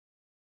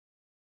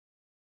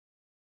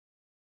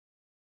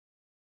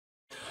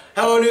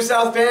Hello, New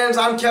South fans.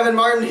 I'm Kevin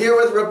Martin here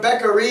with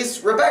Rebecca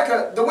Reece.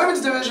 Rebecca, the women's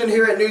division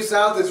here at New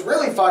South is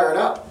really firing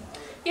up.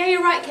 Yeah,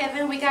 you're right,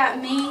 Kevin. We got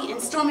me and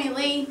Stormy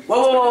Lee.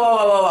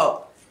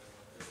 Whoa.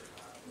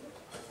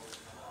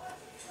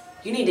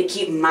 You need to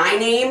keep my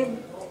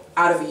name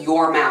out of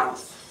your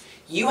mouth.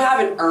 You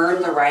haven't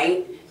earned the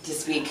right to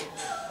speak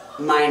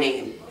my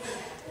name.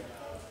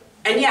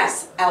 And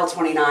yes,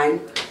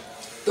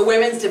 L29, the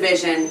women's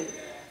division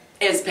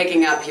is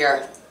picking up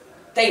here.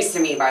 Thanks to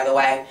me, by the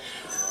way.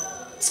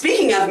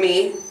 Speaking of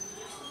me,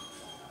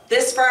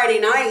 this Friday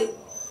night,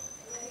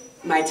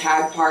 my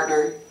tag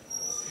partner,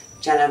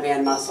 Jenna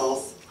Van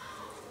Muscles,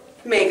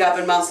 Makeup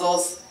and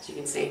Muscles, as you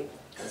can see,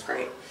 that's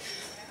great,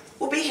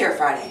 we'll be here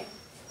Friday.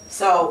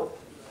 So,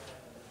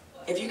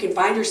 if you can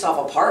find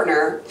yourself a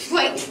partner,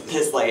 Wait.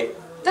 This late.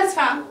 That's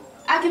fine.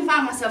 I can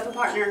find myself a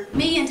partner.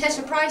 Me and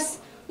Tesha Price,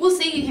 we'll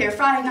see you here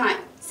Friday night.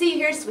 See you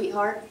here,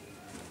 sweetheart.